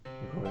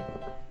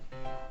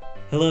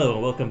Hello,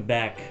 and welcome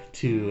back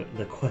to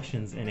the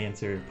Questions and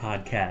Answer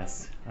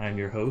podcast. I'm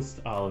your host,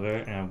 Oliver,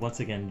 and I'm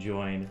once again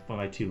joined by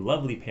my two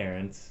lovely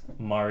parents,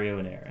 Mario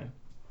and Aaron.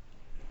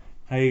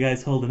 How are you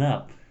guys holding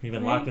up? You've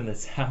been locked in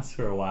this house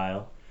for a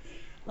while.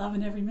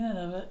 Loving every minute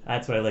of it.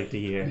 That's what I like to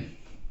hear.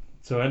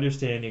 So I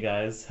understand you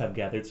guys have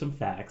gathered some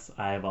facts.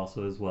 I have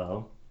also as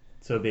well.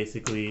 So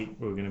basically,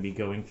 we're going to be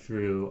going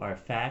through our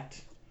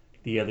fact.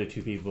 The other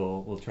two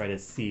people will try to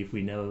see if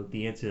we know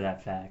the answer to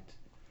that fact.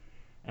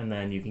 And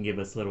then you can give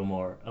us a little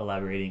more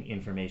elaborating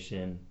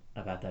information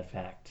about that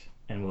fact.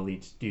 And we'll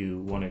each do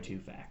one or two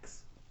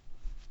facts.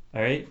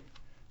 All right?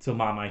 So,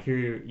 Mom, I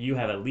hear you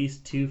have at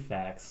least two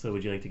facts. So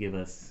would you like to give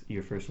us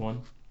your first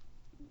one?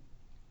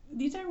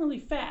 These aren't really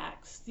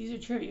facts. These are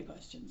trivia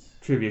questions.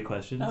 Trivia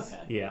questions?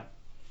 Okay. Yeah.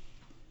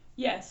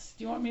 Yes.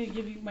 Do you want me to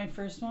give you my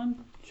first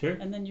one? Sure.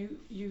 And then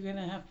you're going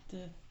to have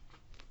to...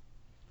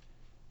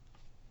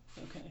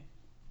 Okay.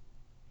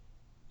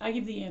 I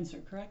give the answer,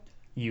 correct?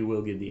 You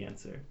will give the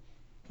answer.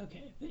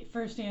 Okay. The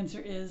first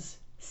answer is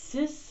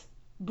sis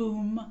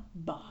boom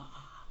ba.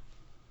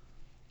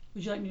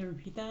 Would you like me to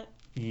repeat that?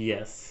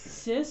 Yes.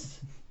 Sis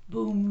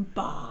boom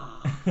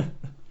ba.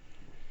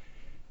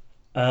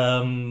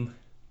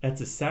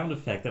 That's a sound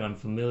effect that I'm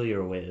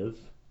familiar with.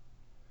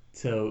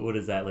 So what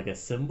is that, like a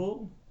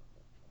symbol?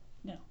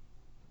 No.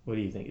 What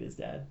do you think it is,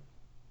 Dad?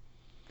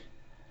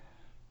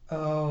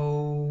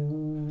 Oh,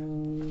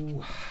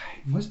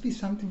 it must be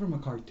something from a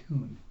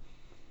cartoon,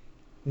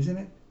 isn't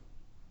it?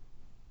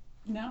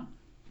 No.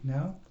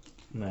 No?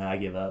 Nah, I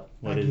give up.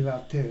 I give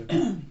up too.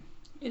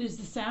 It is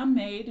the sound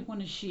made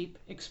when a sheep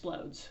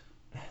explodes.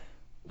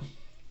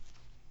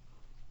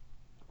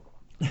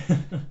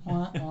 Wah,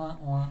 wah,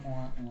 wah,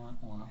 wah, wah,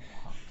 wah.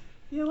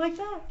 You like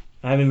that?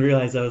 I didn't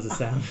realize that was a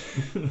sound.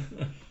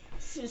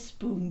 Sis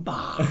boom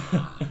ba.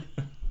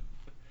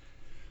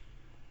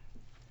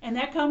 And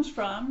that comes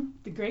from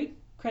the great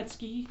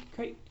Krejci,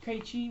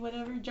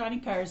 whatever,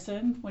 Johnny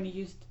Carson, when he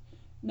used,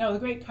 the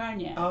great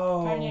Carnac.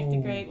 Oh. Carnac the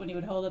Great, when he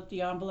would hold up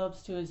the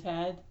envelopes to his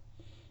head,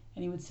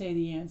 and he would say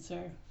the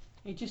answer.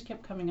 It just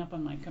kept coming up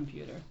on my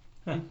computer.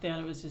 I thought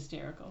it was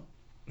hysterical.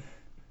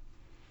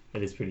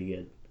 That is pretty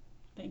good.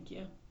 Thank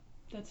you.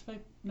 That's my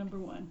number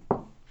one. Do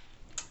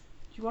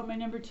you want my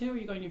number two, or are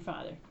you going your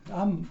father?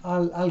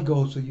 I'll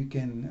go so you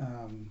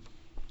can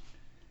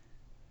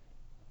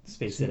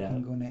Space so it you out.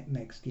 can go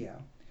next. Yeah.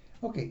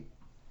 Okay.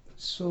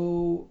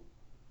 So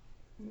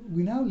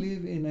we now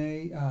live in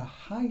a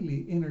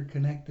highly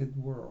interconnected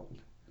world.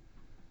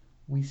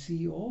 We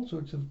see all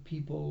sorts of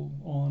people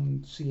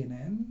on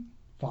CNN,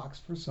 Fox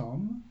for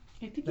some,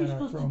 I think you're that are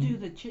supposed to from do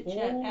the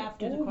chit-chat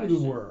after the all over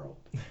question. the world.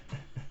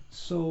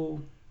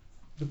 So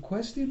the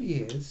question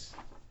is,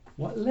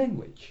 what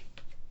language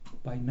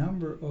by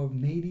number of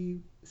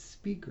native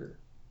speaker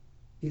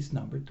is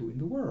number two in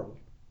the world?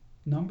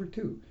 Number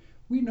two.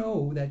 We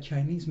know that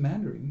Chinese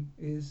Mandarin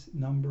is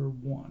number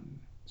one.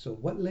 So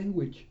what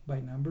language by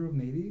number of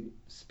native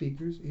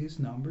speakers is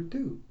number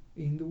two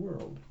in the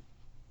world?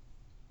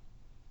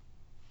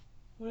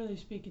 What do they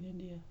speak in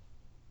India?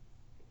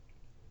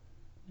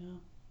 No?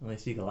 Well, they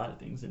speak a lot of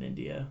things in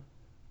India.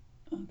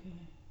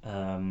 Okay.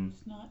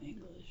 It's not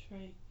English,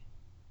 right?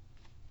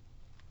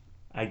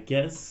 I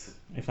guess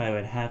if I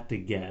would have to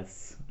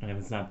guess, and if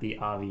it's not the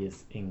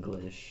obvious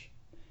English,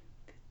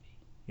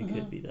 it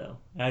could be though.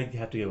 I'd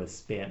have to go with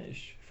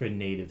Spanish for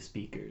native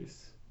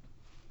speakers.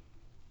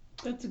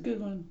 That's a good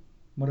one.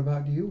 What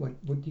about you?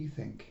 What do you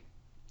think?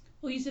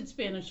 Well, you said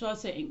Spanish, so I'll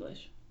say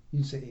English.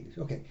 You say English.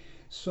 Okay.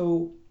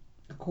 So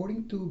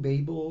according to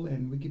Babel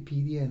and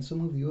Wikipedia and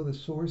some of the other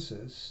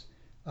sources,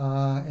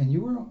 and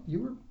you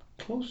were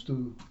close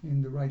to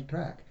in the right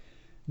track.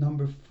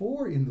 Number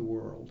 4 in the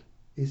world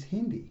is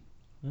Hindi.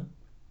 Huh?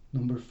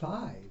 Number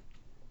 5,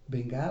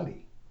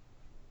 Bengali.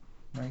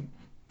 Right?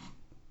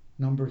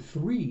 Number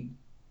 3,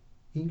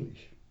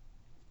 English.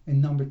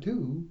 And number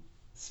 2,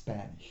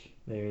 Spanish.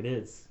 There it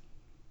is.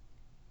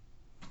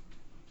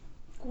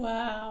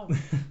 Wow.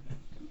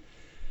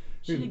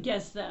 Should have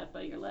guessed that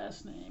by your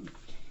last name.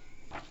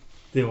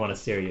 Didn't want to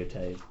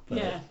stereotype, but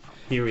Yeah.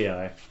 here we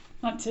are.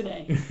 Not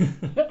today.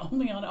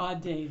 Only on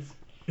odd days.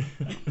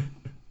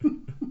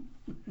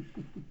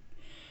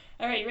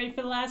 All right, you ready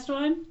for the last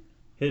one?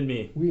 Hit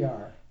me. We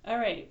are. All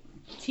right.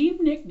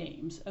 Team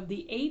nicknames of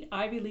the 8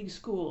 Ivy League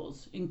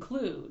schools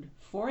include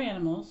 4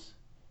 animals,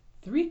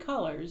 3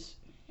 colors,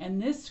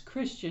 and this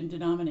Christian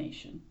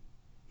denomination.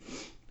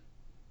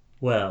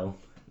 Well,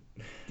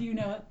 Do you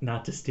know it?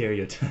 not to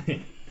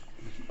stereotype.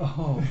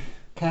 Oh,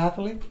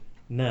 Catholic?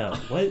 No.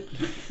 What?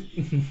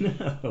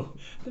 No.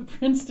 The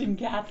Princeton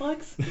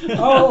Catholics?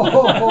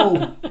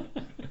 Oh!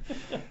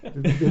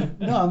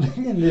 No, I'm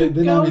thinking the Go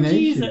denomination.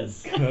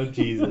 Jesus. Oh,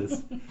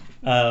 Jesus.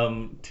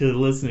 To the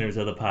listeners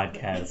of the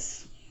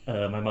podcast,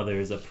 my mother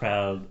is a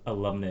proud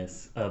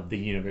alumnus of the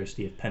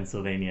University of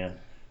Pennsylvania,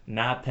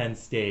 not Penn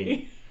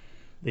State.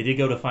 They did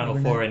go to Final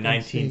We're Four not in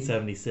Penn State.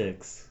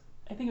 1976.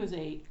 I think it was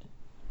 8.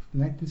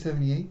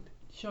 1978?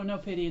 Show no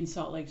pity in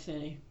Salt Lake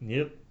City.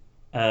 Yep.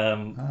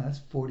 That's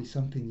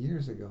 40-something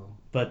years ago.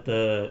 But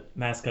the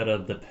mascot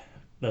of the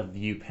of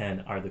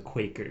UPenn are the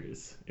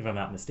Quakers, if I'm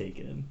not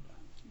mistaken.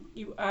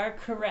 You are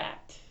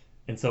correct.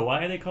 And so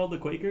why are they called the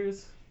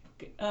Quakers?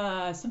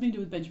 Something to do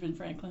with Benjamin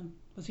Franklin.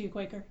 Was he a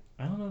Quaker?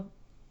 I don't know.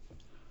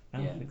 I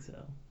don't Yeah. think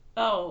so.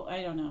 Oh,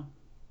 I don't know.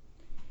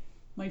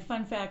 My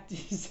fun fact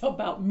is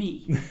about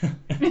me.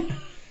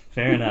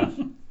 Fair enough.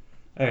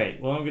 All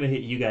right. Well, I'm gonna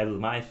hit you guys with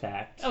my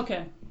fact.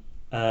 Okay.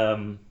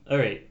 All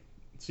right.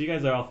 So you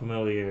guys are all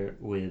familiar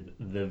with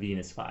the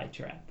Venus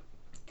flytrap.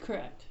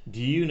 Correct.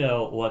 Do you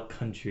know what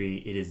country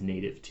it is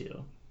native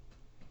to?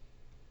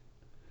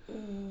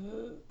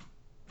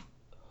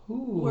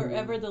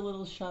 Wherever the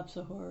little shops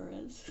of horror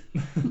is.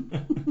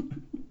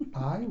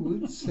 I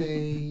would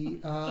say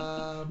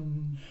I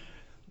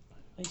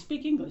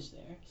speak English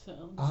there,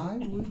 so. I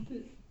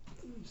would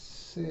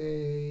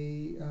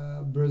say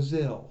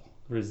Brazil.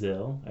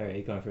 Brazil. All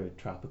right, going for a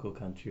tropical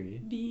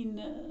country.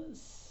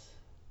 Venus.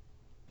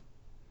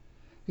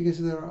 Because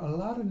there are a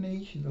lot of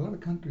nations, a lot of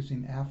countries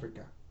in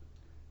Africa.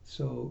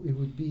 So it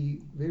would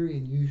be very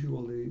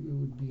unusual that it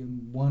would be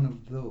in one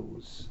of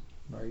those,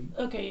 right?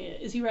 Okay,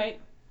 is he right?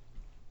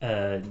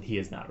 He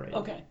is not right.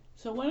 Okay.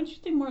 So why don't you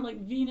think more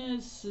like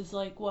Venus is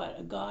like what,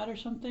 a god or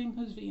something?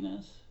 Who's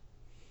Venus?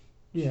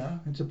 Yeah,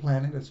 it's a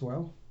planet as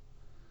well.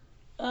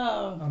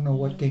 Oh. I don't know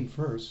what came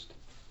first.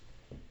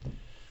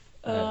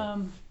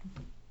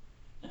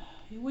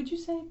 Would you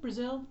say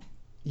Brazil?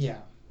 Yeah.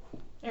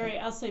 All right,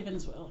 I'll say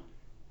Venezuela.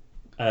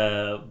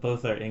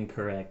 Both are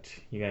incorrect.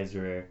 You guys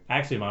were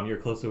actually, Mom. You're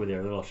closer with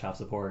your Little Shops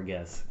of Horror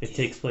guess. It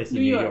takes place in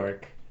New New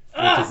York.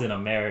 York, which is in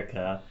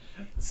America.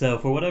 So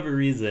for whatever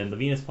reason, the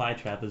Venus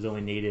flytrap is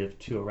only native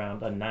to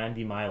around a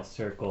 90-mile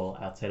circle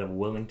outside of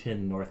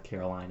Wilmington, North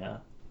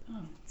Carolina.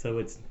 Oh. So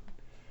it's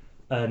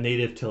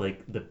native to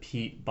like the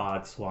peat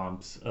bog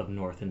swamps of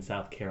North and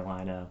South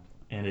Carolina,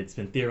 and it's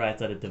been theorized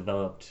that it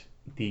developed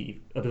the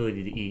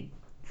ability to eat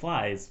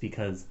flies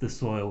because the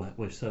soil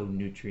was so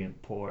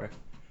nutrient poor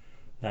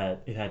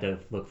that it had to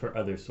look for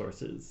other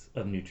sources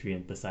of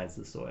nutrient besides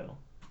the soil.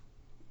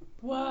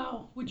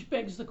 Wow, which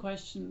begs the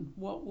question,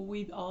 what will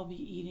we all be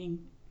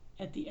eating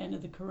at the end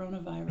of the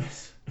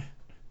coronavirus?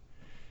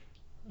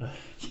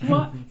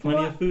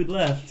 Plenty of food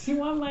left. You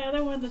want my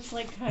other one that's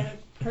like kind of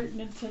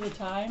pertinent to the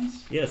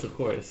times? Yes, of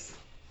course.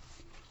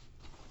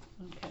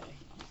 Okay.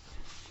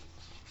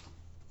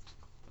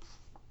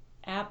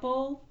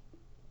 Apple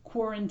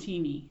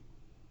quarantini.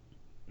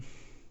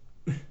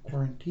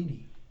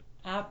 Quarantini.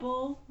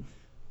 Apple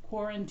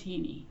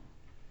quarantini.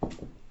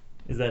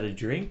 Is that a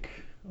drink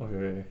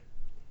or?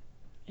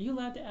 Are you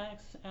allowed to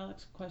ask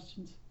Alex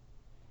questions?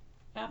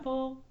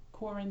 Apple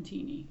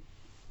quarantini.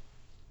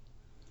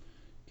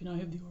 Can I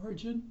have the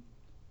origin?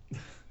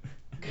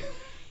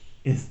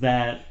 Is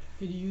that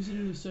Can you use it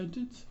in a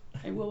sentence?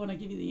 I will when I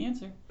give you the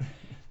answer.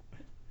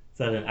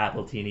 an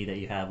appletini that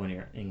you have when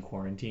you're in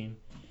quarantine?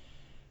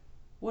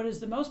 What is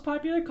the most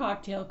popular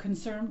cocktail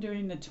consumed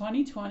during the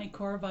 2020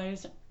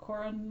 coronavirus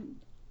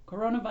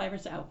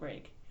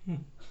outbreak?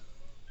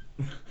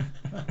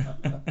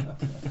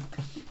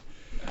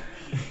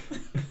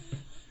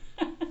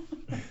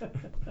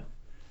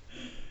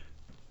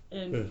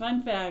 And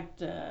fun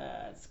fact,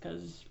 it's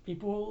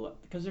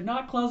because they're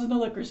not closing the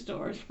liquor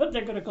stores, but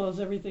they're going to close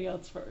everything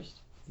else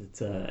first.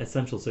 It's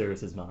essential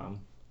services,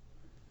 Mom.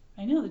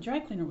 I know, the dry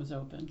cleaner was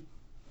open.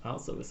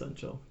 Also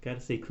essential. Gotta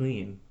stay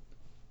clean.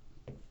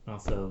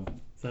 Also,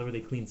 is that where they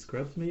clean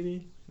scrubs,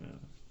 maybe?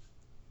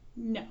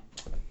 No,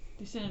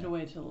 they sent it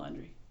away to the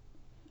laundry.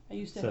 I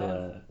used to have.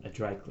 So a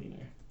dry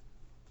cleaner.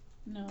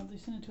 No, they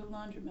sent it to a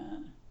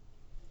laundromat.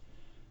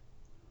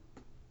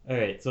 All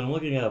right, so I'm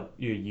looking up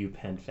your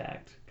UPenn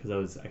fact because I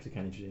was actually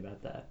kind of interested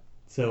about that.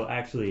 So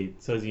actually,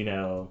 so as you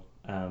know,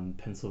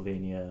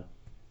 Pennsylvania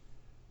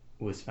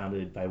was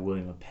founded by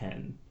William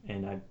Penn,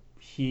 and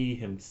he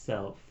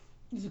himself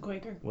He's a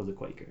Quaker. was a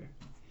Quaker.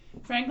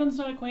 Franklin's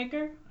not a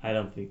Quaker? I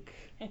don't think.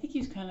 I think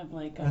he's kind of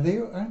like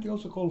Aren't they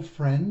also called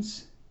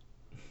Friends?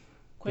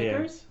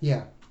 Quakers?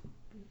 Yeah.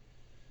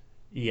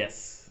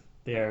 Yes,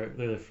 they're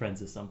the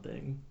friends of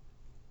something.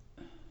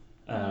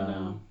 I don't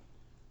know.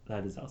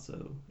 That is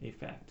also a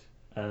fact.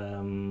 I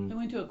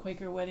went to a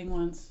Quaker wedding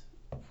once.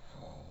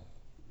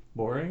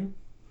 Boring?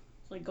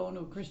 It's like going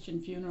to a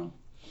Christian funeral.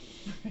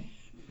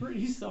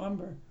 Pretty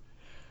somber.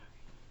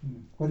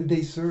 What did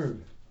they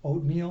serve?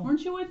 Oatmeal?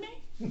 Weren't you with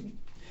me?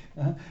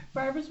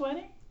 Barbara's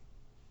wedding?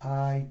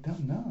 I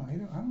don't know. I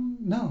don't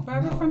know.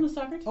 Barbara no. from the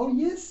soccer team? Oh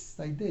yes,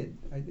 I did.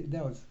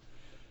 That was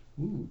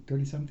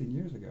 30-something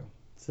years ago.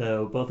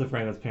 So both of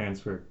Franklin's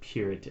parents were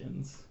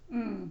Puritans.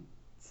 Mm.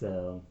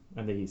 So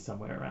I think he's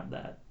somewhere around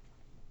that.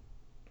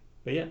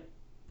 But yeah.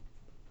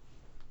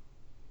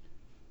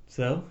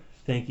 So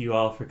thank you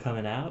all for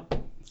coming out.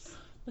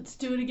 Let's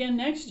do it again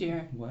next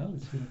year. Well,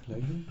 it's been a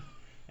pleasure.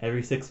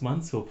 Every 6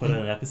 months we'll put out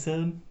an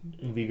episode.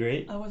 It'd be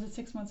great. Oh, was it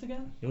 6 months ago?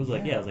 It was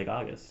it was like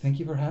August. Thank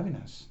you for having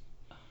us.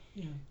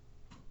 Yeah.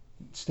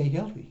 Stay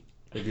healthy.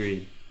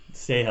 Agreed.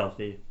 Stay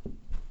healthy.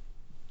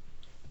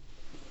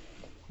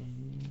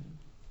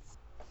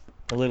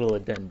 A little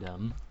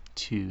addendum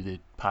to the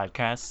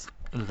podcast.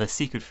 The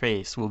secret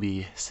phrase will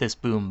be Sis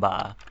Boom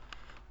Ba,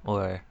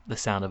 or the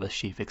sound of a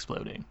sheaf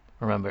exploding.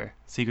 Remember,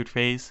 secret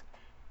phrase,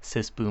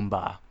 sis boom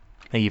ba.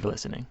 Thank you for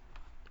listening.